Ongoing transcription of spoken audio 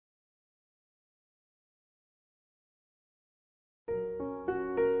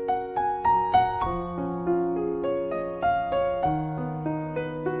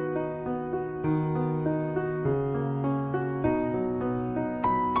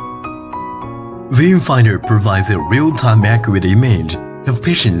Viewfinder provides a real-time accurate image of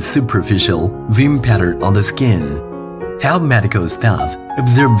patient's superficial vein pattern on the skin. Help medical staff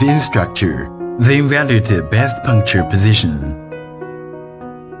observe vein structure, then evaluate the best puncture position.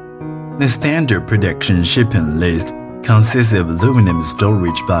 The standard production shipping list consists of aluminum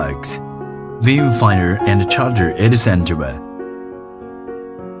storage box, viewfinder and charger, etc.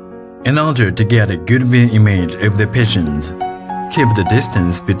 In order to get a good vein image of the patient, keep the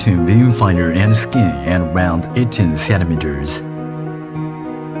distance between viewfinder and skin at around 18 cm.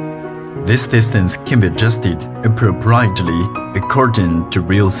 This distance can be adjusted appropriately according to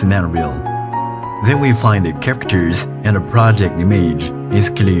real scenario. Then we find the characters and the project image is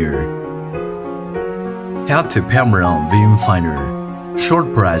clear. How to power on viewfinder.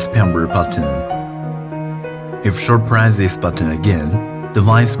 Short press power button. If short press this button again,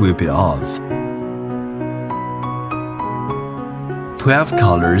 device will be off. 12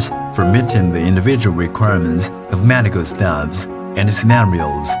 colors for meeting the individual requirements of medical staffs and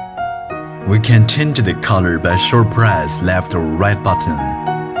scenarios. We can change the color by short press left or right button.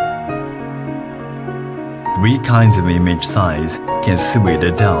 3 kinds of image size can suit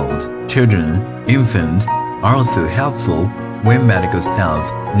adults, children, infants are also helpful when medical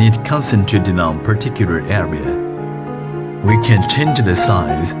staff need concentrated on particular area. We can change the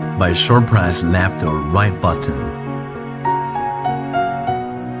size by short press left or right button.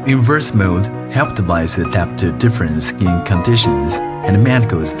 Inverse mode help device adapt to different skin conditions and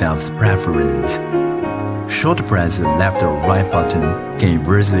medical staff's preference. Short press the left or right button can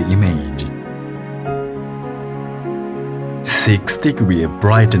inverse the image. 6 degrees of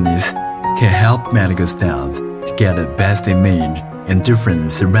brightness can help medical staff to get the best image in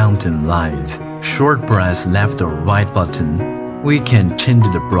different surrounding lights. Short press left or right button, we can change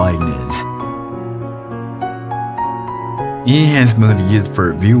the brightness. Enhanced mode used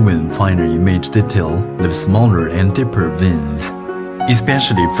for viewing finer image detail of smaller and deeper veins,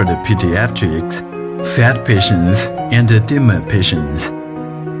 especially for the pediatrics, fat patients, and edema patients.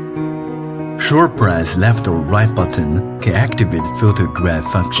 Short press left or right button can activate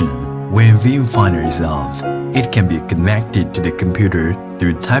photograph function. When viewfinder is off, it can be connected to the computer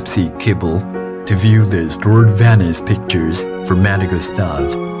through Type-C cable to view the stored venous pictures for medical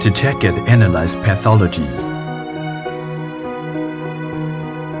staff to check and analyze pathology.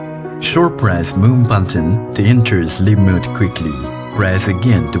 Short press move button to enter sleep mode quickly. Press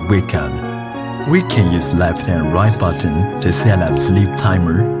again to wake up. We can use left and right button to set up sleep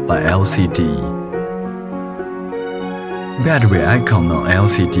timer by LCD. Battery icon on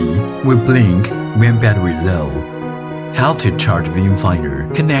LCD will blink when battery low. How to charge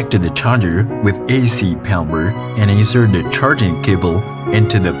viewfinder. Connect the charger with AC power and insert the charging cable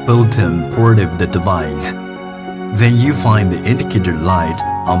into the bottom port of the device. Then you find the indicator light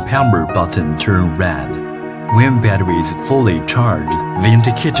on power button turn red. When battery is fully charged, the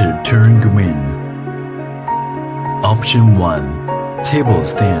indicator turn green. Option 1. Table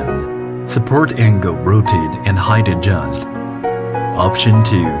stand. Support angle rotate and height adjust. Option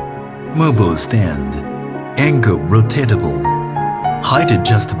 2. Mobile stand. Angle rotatable. Height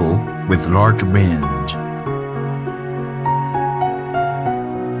adjustable with large range.